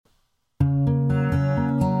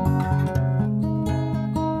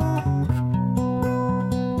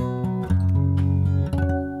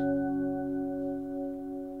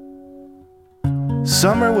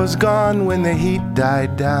Summer was gone when the heat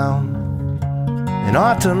died down, and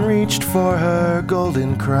autumn reached for her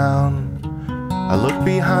golden crown. I looked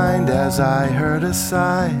behind as I heard a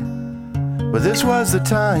sigh, but this was the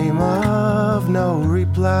time of no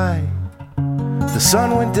reply. The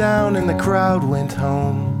sun went down and the crowd went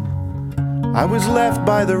home. I was left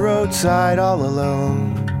by the roadside all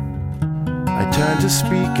alone. I turned to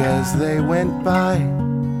speak as they went by,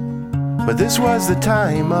 but this was the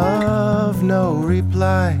time of no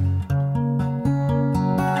reply.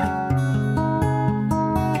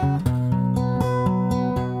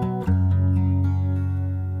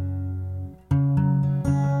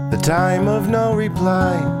 The time of no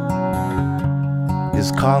reply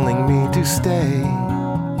is calling me to stay.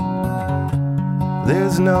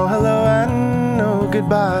 There's no hello and no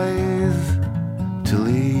goodbyes. To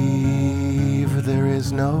leave there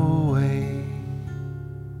is no way.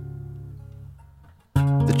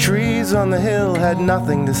 The trees on the hill had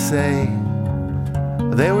nothing to say.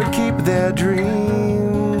 They would keep their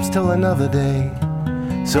dreams till another day.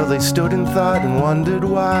 So they stood and thought and wondered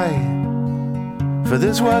why, for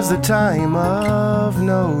this was the time of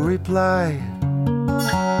no reply.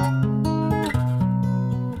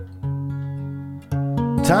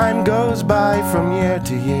 Time goes by from year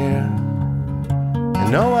to year,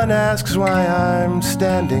 and no one asks why I'm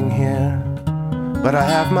standing here. But I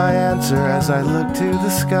have my answer as I look to the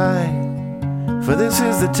sky, for this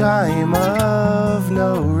is the time of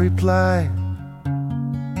no reply.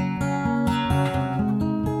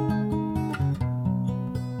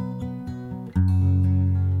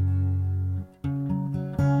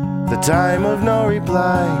 The time of no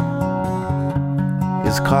reply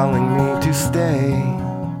is calling me to stay.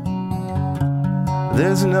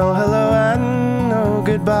 There's no hello and no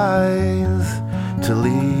goodbyes. To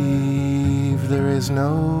leave there is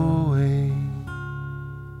no way.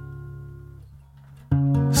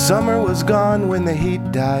 Summer was gone when the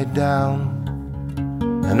heat died down,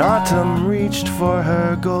 and autumn reached for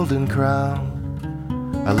her golden crown.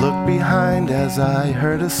 I looked behind as I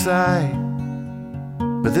heard a sigh,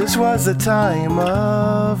 but this was the time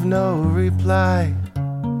of no reply.